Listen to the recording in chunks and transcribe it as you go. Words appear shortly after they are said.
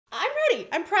ready.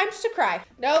 I'm primed to cry.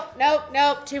 Nope, nope,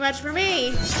 nope, too much for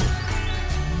me.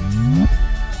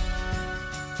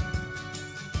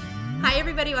 Hi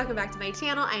everybody, welcome back to my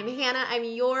channel. I'm Hannah, I'm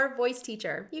your voice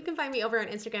teacher. You can find me over on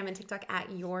Instagram and TikTok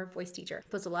at Your Voice Teacher. I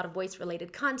post a lot of voice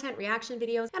related content, reaction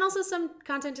videos, and also some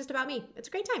content just about me. It's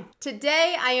a great time.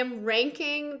 Today I am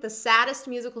ranking the saddest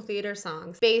musical theater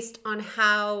songs based on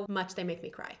how much they make me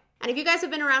cry. And if you guys have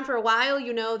been around for a while,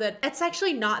 you know that it's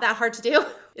actually not that hard to do.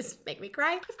 Is make me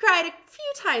cry. I've cried a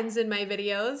few times in my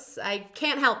videos. I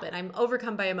can't help it. I'm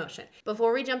overcome by emotion.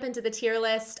 Before we jump into the tier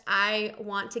list, I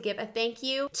want to give a thank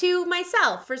you to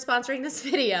myself for sponsoring this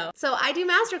video. So I do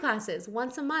masterclasses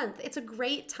once a month. It's a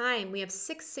great time. We have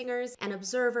 6 singers and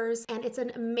observers, and it's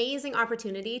an amazing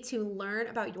opportunity to learn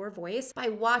about your voice by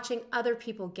watching other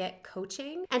people get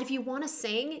coaching. And if you want to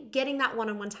sing, getting that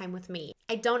one-on-one time with me.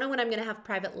 I don't know when I'm going to have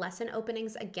private lesson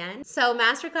openings again. So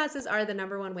masterclasses are the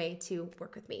 #1 way to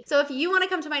work with me. So if you want to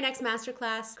come to my next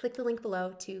masterclass, click the link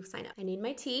below to sign up. I need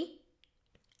my tea.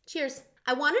 Cheers.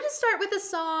 I wanted to start with a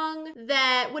song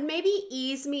that would maybe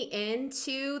ease me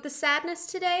into the sadness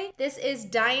today. This is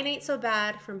Dying Ain't So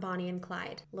Bad from Bonnie and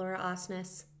Clyde, Laura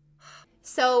Osnes.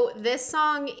 So this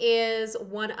song is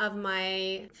one of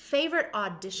my favorite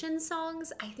audition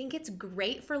songs. I think it's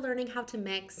great for learning how to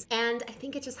mix, and I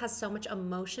think it just has so much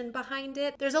emotion behind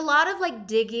it. There's a lot of like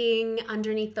digging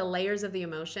underneath the layers of the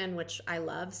emotion, which I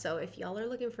love. So if y'all are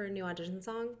looking for a new audition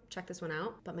song, check this one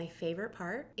out. But my favorite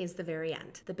part is the very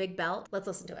end, the big belt. Let's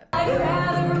listen to it. I'd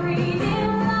rather read in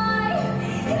life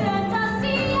than to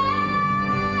see it.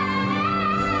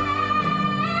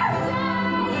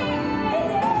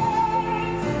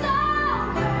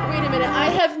 I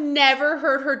have never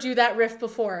heard her do that riff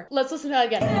before. Let's listen to that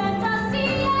again.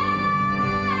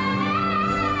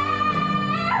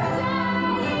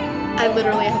 I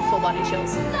literally have full body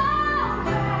chills.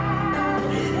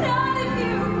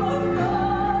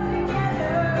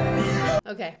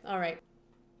 Okay, all right.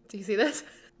 Do you see this?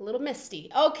 A little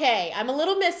misty. Okay, I'm a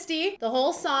little misty. The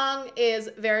whole song is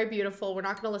very beautiful. We're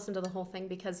not gonna listen to the whole thing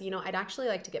because, you know, I'd actually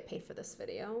like to get paid for this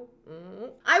video.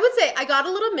 I would say I got a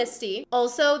little misty.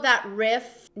 Also, that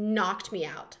riff knocked me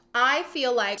out. I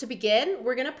feel like, to begin,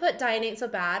 we're gonna put Dying Ain't So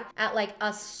Bad at like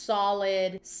a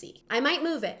solid C. I might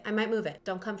move it.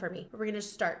 Don't come for me. But we're gonna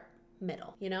just start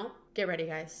middle, you know? Get ready,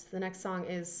 guys. The next song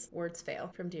is Words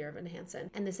Fail from Dear Evan Hansen.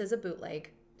 And this is a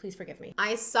bootleg. Please forgive me.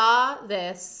 I saw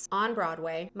this on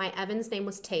Broadway. My Evan's name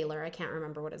was Taylor. I can't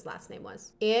remember what his last name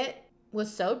was. It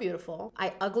was so beautiful.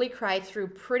 I ugly cried through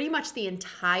pretty much the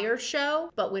entire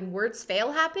show, but when Words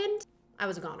Fail happened, I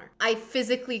was a goner. I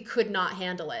physically could not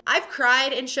handle it. I've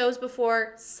cried in shows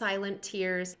before, silent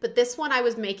tears, but this one I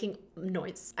was making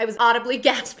noise. I was audibly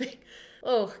gasping.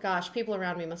 Oh gosh, people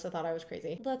around me must have thought I was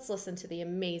crazy. Let's listen to the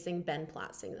amazing Ben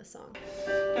Platt sing this song.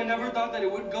 I never thought that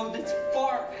it would go this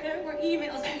far. There were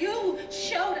emails. You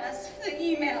showed us the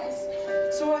emails.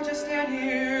 So I just stand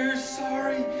here,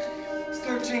 sorry,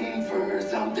 searching for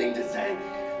something to say.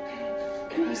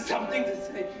 Something to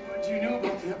say. What do you know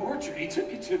about the orchard? He took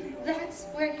you to the orchard. That's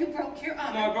where you broke your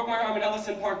arm. No, I broke my arm in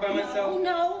Ellison Park by myself.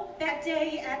 No, that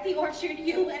day at the orchard,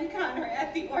 you and Connor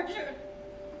at the orchard.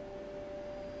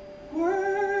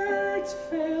 Words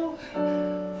fail,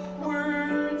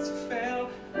 words fail.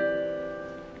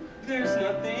 There's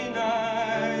nothing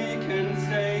I can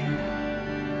say.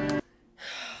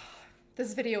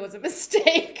 This video was a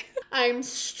mistake. I'm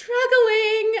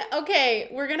struggling. Okay,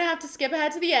 we're gonna have to skip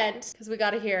ahead to the end because we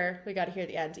gotta hear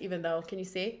the end, even though, can you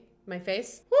see my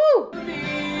face? Woo!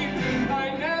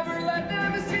 I never let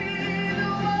them see the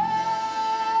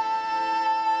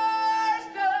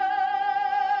worst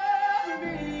of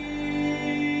me.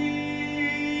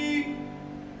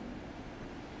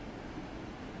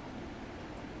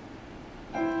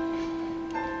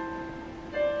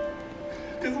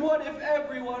 Cause what if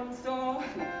everyone saw?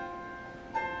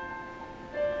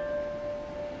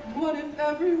 What if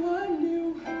everyone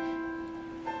knew?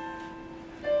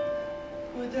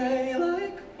 Would they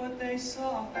like what they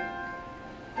saw?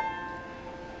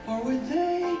 Or would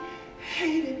they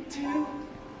hate it too?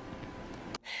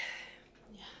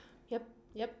 Yep.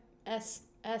 S.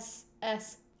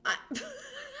 I'm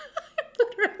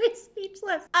literally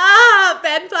speechless.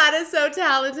 Ben Platt is so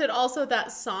talented. Also,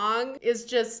 that song is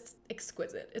just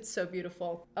exquisite. It's so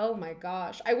beautiful. Oh my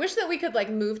gosh. I wish that we could like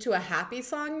move to a happy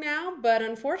song now, but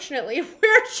unfortunately,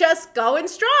 we're just going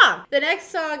strong. The next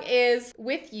song is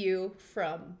With You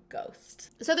from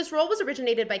Ghost. So this role was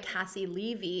originated by Cassie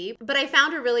Levy, but I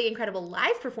found a really incredible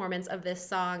live performance of this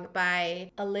song by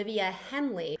Olivia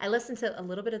Henley. I listened to a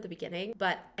little bit at the beginning,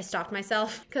 but I stopped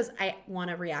myself because I want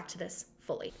to react to this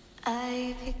fully.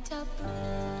 I picked up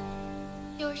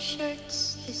your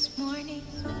shirts this morning.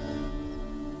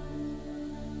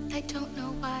 I don't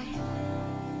know why.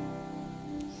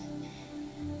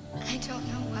 I don't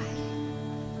know why.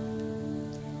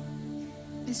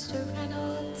 Mr.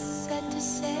 Reynolds said to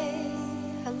say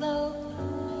hello.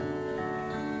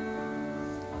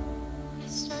 I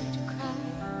started to cry.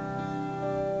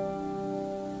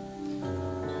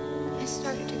 I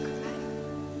started to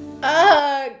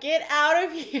cry. Get out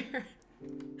of here.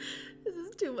 This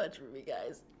is too much for me,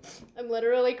 guys. I'm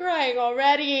literally crying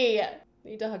already. I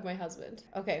need to hug my husband.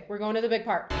 Okay, we're going to the big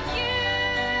part.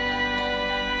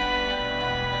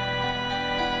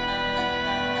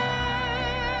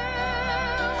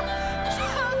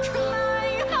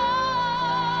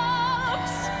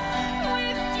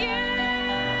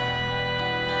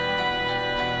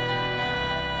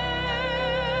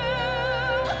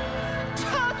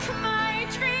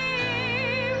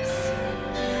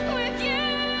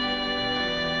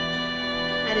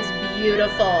 That is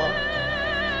beautiful.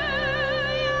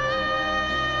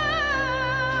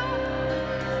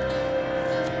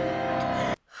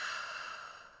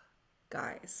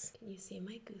 Guys, can you see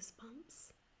my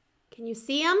goosebumps? Can you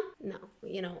see them? No,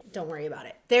 you know, don't worry about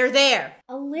it. They're there.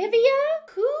 Olivia?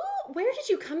 Where did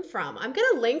you come from? I'm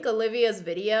gonna link Olivia's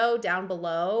video down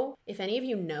below. If any of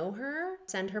you know her,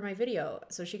 send her my video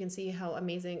so she can see how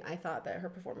amazing I thought that her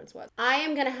performance was. I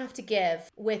am gonna have to give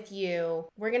With You,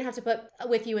 we're gonna have to put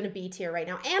With You in a B tier right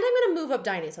now. And I'm gonna move up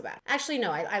Die Ain't So Bad. Actually,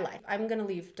 no, I lied. I'm gonna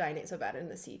leave Die Ain't So Bad in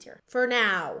the C tier. For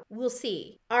now, we'll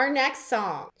see. Our next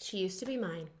song, She Used to Be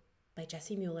Mine by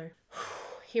Jessie Mueller.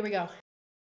 Here we go.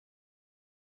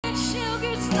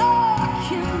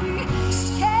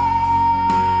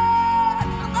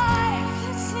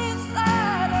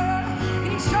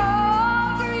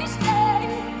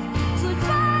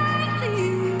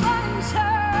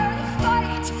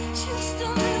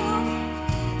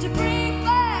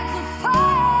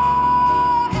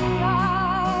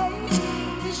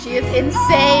 She is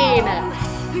insane.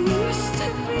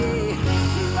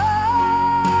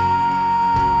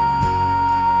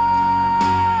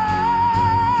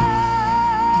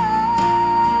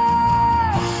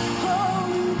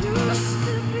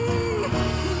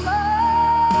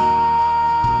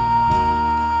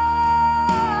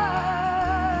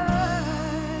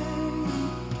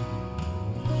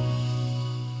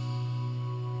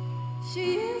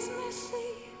 She is messy,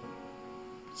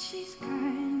 but she's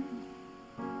kind.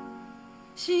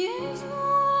 She is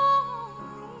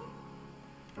lonely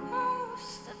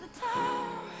most of the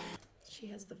time. She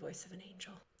has the voice of an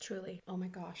angel, truly. Oh my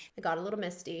gosh. I got a little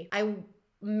misty. I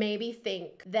maybe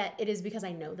think that it is because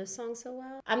I know this song so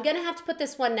well. I'm gonna have to put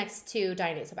this one next to Die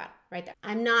Ain't So Bad, right there.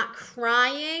 I'm not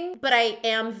crying, but I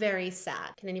am very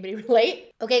sad. Can anybody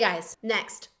relate? Okay guys,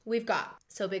 next we've got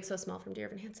So Big So Small from Dear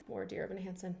Evan Hansen. More Dear Evan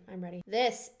Hansen, I'm ready.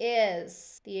 This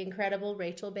is the incredible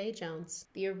Rachel Bay Jones,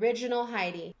 the original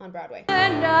Heidi on Broadway.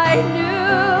 And I knew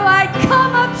I'd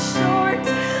come up short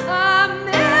a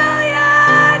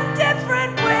million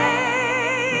different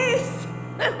ways.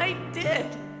 And I did.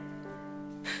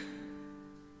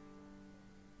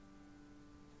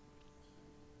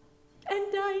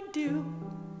 And I do.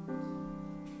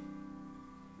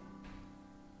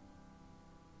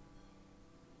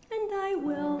 And I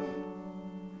will.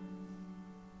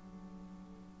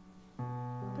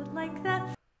 But like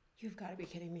that. You've got to be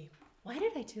kidding me. Why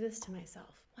did I do this to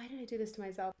myself? Why did I do this to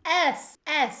myself? S.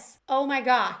 Oh my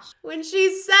gosh. When she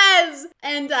says,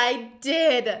 and I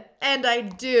did, and I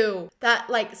do, that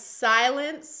like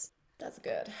silence, that's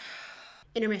good.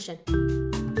 Intermission.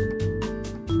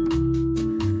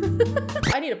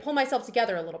 I need to pull myself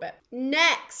together a little bit.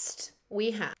 Next,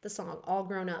 we have the song All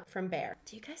Grown Up from Bear.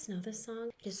 Do you guys know this song?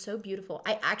 It is so beautiful.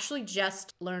 I actually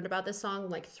just learned about this song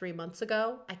like 3 months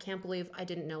ago. I can't believe I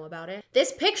didn't know about it.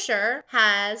 This picture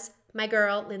has my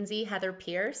girl, Lindsay Heather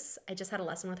Pierce. I just had a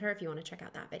lesson with her if you want to check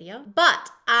out that video. But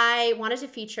I wanted to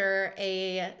feature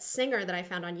a singer that I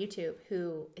found on YouTube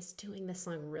who is doing this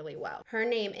song really well. Her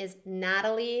name is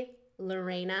Natalie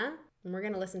Lorena, and we're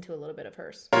gonna listen to a little bit of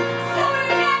hers.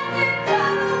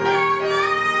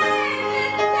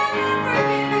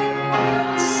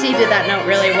 She did that note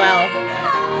really well.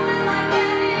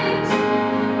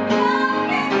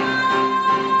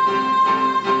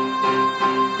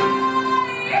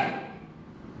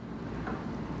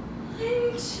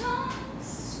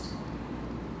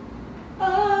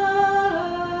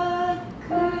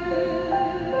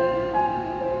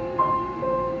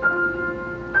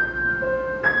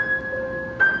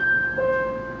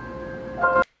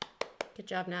 Good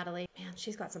job, Natalie. Man,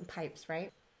 she's got some pipes,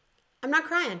 right? I'm not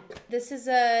crying. This is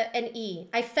an E.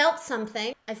 I felt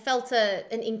something. I felt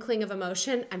an inkling of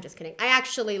emotion. I'm just kidding. I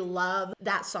actually love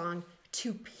that song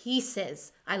to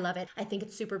pieces. I love it. I think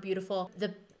it's super beautiful.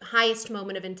 The highest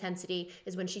moment of intensity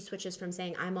is when she switches from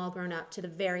saying I'm all grown up to the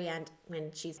very end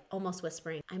when she's almost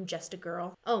whispering I'm just a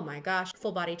girl. Oh my gosh,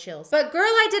 full body chills. But girl,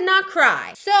 I did not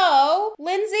cry. So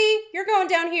Lindsay, you're going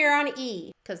down here on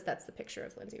E, because that's the picture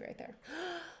of Lindsay right there.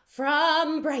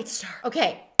 From Bright Star.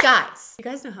 Okay, guys, you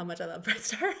guys know how much I love Bright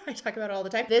Star. I talk about it all the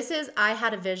time. This is I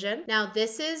Had a Vision. Now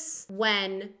this is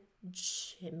when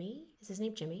Jimmy, is his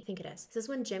name Jimmy? I think it is. This is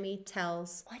when Jimmy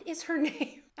tells, what is her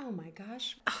name? Oh my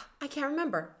gosh. Oh, I can't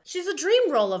remember. She's a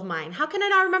dream role of mine. How can I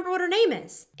not remember what her name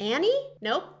is? Annie?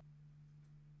 Nope.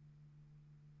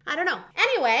 I don't know.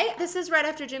 Anyway, this is right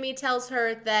after Jimmy tells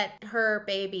her that her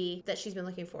baby that she's been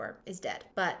looking for is dead.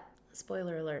 But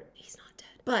spoiler alert, he's not dead.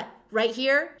 But right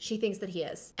here, she thinks that he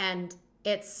is. And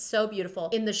it's so beautiful.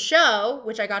 In the show,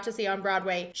 which I got to see on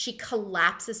Broadway, she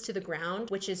collapses to the ground,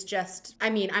 which is just, I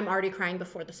mean, I'm already crying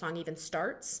before the song even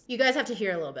starts. You guys have to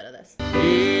hear a little bit of this.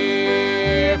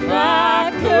 If I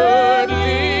could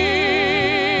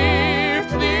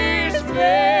lift this veil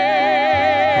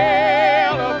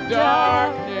of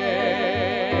darkness,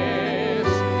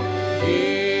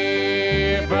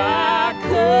 if I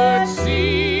could see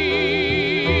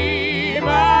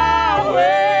my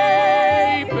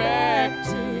way back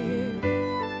to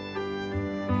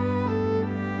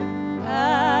you,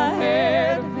 I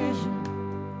had a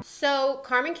vision. So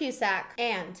Carmen Cusack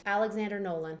and Alexander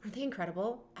Nolan, aren't they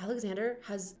incredible? Alexander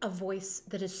has a voice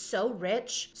that is so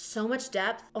rich, so much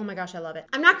depth. Oh my gosh, I love it.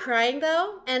 I'm not crying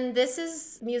though, and this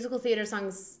is musical theater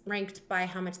songs ranked by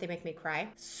how much they make me cry.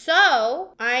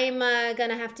 So I'm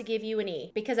gonna have to give you an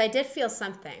E, because I did feel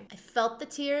something. I felt the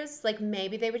tears, like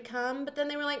maybe they would come, but then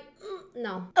they were like,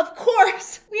 no. Of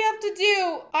course, we have to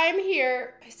do I'm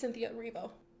Here by Cynthia Erivo.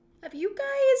 Have you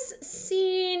guys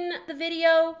seen the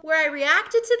video where I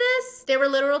reacted to this? There were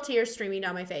literal tears streaming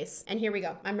down my face. And here we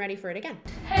go. I'm ready for it again.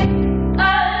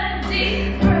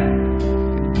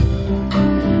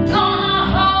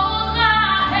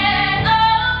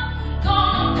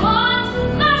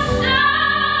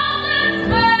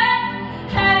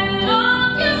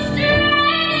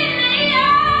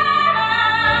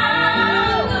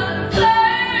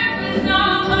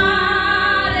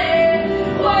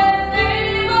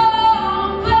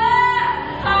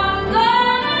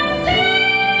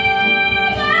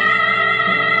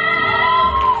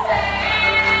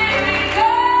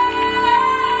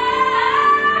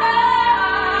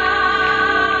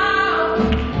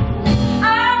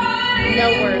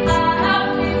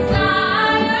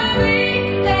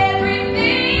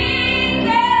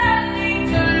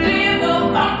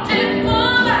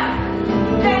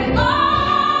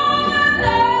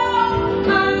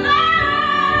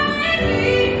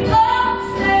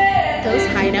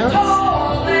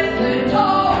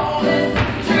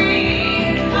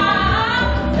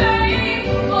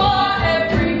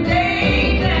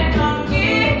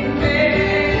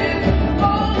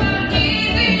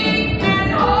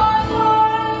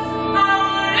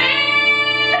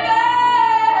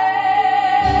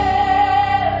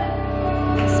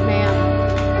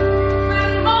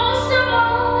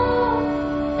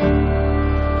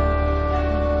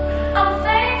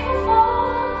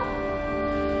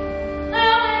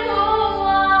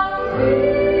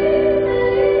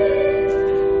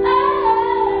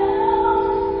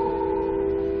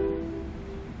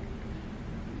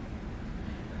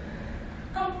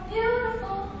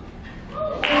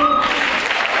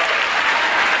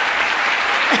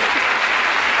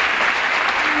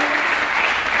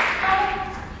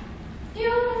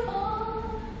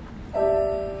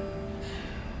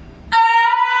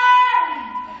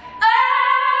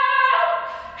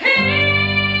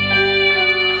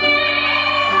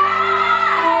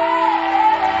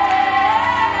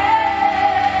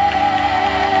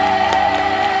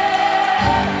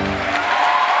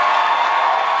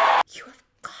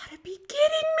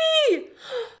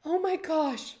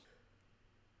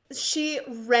 She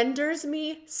renders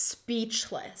me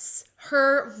speechless.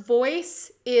 Her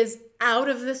voice is out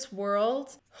of this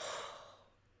world.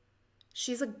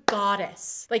 She's a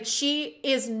goddess. Like, she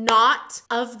is not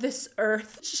of this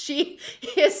earth. She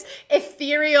is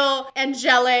ethereal,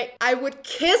 angelic. I would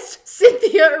kiss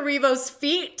Cynthia Erivo's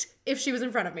feet if she was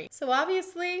in front of me. So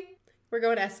obviously, we're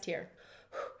going S tier.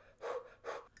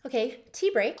 Okay, tea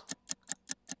break.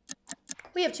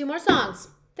 We have 2 more songs.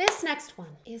 This next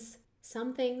one is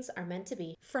Some Things Are Meant to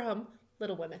Be from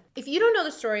Little Women. If you don't know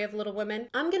the story of Little Women,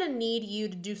 I'm gonna need you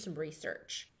to do some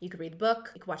research. You could read the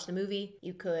book, you could watch the movie,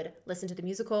 you could listen to the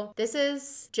musical. This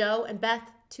is Joe and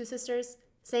Beth, 2 sisters,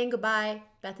 saying goodbye.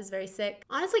 Beth is very sick.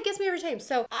 Honestly, it gets me every time.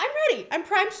 So I'm ready. I'm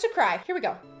primed to cry. Here we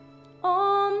go.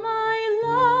 All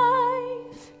my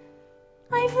life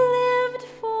I've lived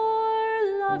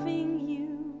for loving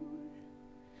you.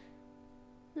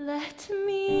 Let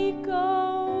me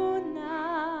go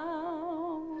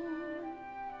now.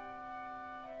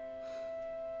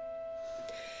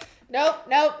 Nope.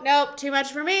 Too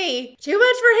much for me. Too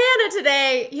much for Hannah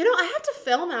today. You know, I have to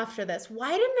film after this.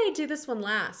 Why didn't I do this one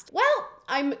last? Well,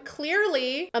 I'm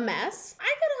clearly a mess. I'm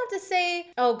gonna have to say,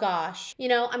 oh gosh. You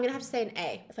know, I'm gonna have to say an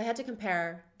A. If I had to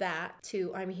compare that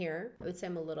to I'm Here, I would say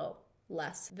I'm a little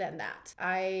less than that.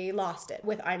 I lost it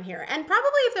with I'm Here. And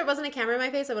probably if there wasn't a camera in my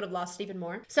face, I would have lost it even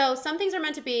more. So some things are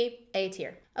meant to be A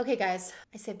tier. Okay guys,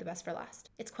 I saved the best for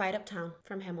last. It's Quiet Uptown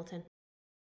from Hamilton.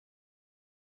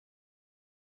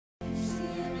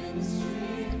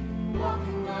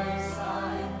 Walking by your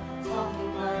side,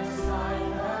 talking by your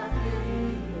side, have pity.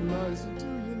 Eliza, do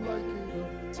you like it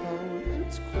uptown?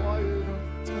 It's quiet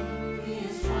uptown. He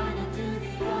is trying to do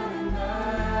the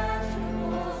unimaginable.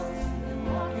 And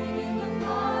walking in the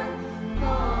dark,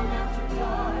 long after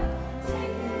dark,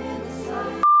 taking in the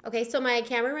sun. Okay, so my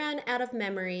camera ran out of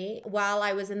memory while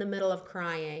I was in the middle of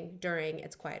crying during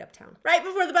It's Quiet Uptown. Right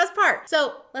before the best part.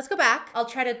 So let's go back. I'll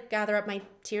try to gather up my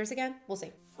tears again. We'll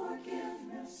see.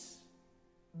 Forgiveness.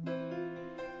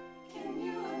 Can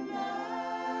you imagine?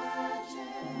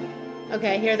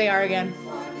 Okay, here they are again.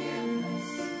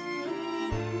 Forgiveness.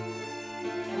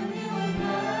 Can you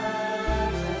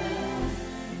imagine?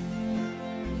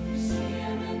 If you see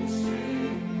him in the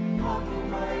street, walking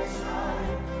by your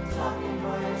side, talking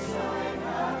by your side,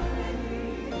 have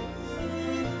pity.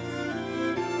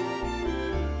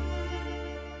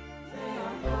 They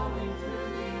are going through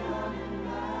the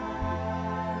unimaginable.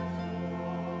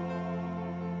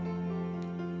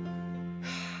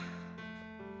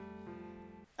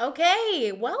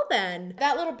 Okay, well then.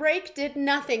 That little break did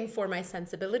nothing for my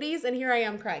sensibilities, and here I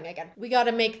am crying again. We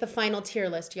gotta make the final tier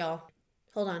list, y'all.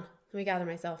 Hold on, let me gather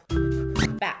myself.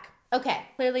 Back. Okay,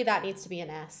 clearly that needs to be an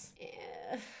S.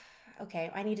 Okay,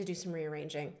 I need to do some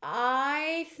rearranging.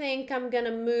 I think I'm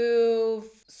gonna move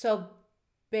So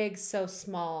Big, So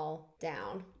Small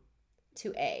down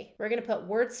to A. We're gonna put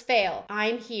Words Fail,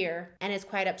 I'm Here, and It's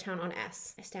Quiet Uptown on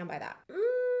S. I stand by that.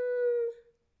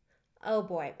 Oh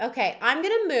boy. Okay, I'm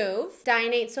gonna move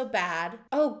Dying Ain't So Bad.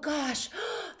 Oh gosh,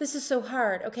 this is so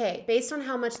hard. Okay, based on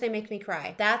how much they make me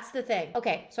cry. That's the thing.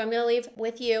 Okay, so I'm gonna leave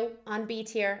With You on B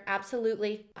tier.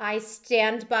 Absolutely. I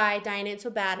stand by Dying Ain't So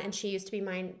Bad, and she used to be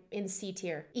mine in C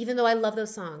tier. Even though I love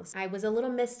those songs. I was a little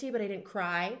misty, but I didn't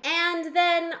cry. And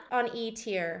then on E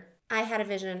tier, I Had a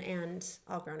Vision and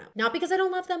All Grown Up. Not because I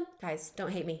don't love them. Guys, don't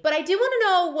hate me. But I do want to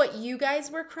know what you guys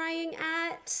were crying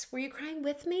at. Were you crying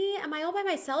with me? Am I all by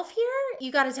myself here?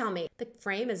 You gotta tell me. The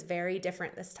frame is very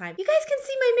different this time. You guys can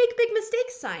see my make big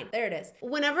mistakes sign. There it is.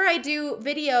 Whenever I do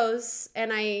videos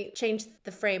and I change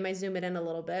the frame, I zoom it in a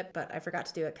little bit, but I forgot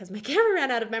to do it because my camera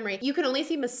ran out of memory. You can only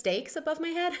see mistakes above my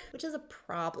head, which is a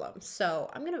problem.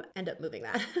 So I'm gonna end up moving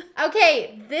that.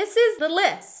 Okay, this is the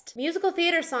list. Musical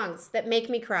theater songs that make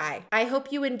me cry. I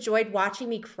hope you enjoyed watching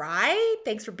me cry.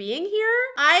 Thanks for being here.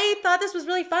 I thought this was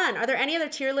really fun. Are there any other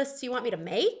tier lists you want me to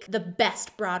make? The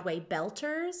best Broadway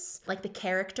belters, like the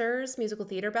characters, musical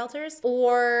theater belters,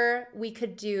 or we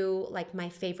could do like my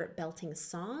favorite belting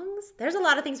songs. There's a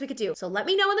lot of things we could do. So let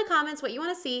me know in the comments what you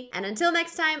want to see. And until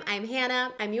next time, I'm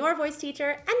Hannah. I'm your voice teacher,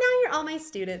 and now you're all my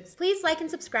students. Please like and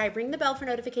subscribe, ring the bell for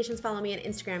notifications, follow me on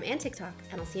Instagram and TikTok,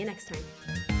 and I'll see you next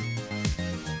time.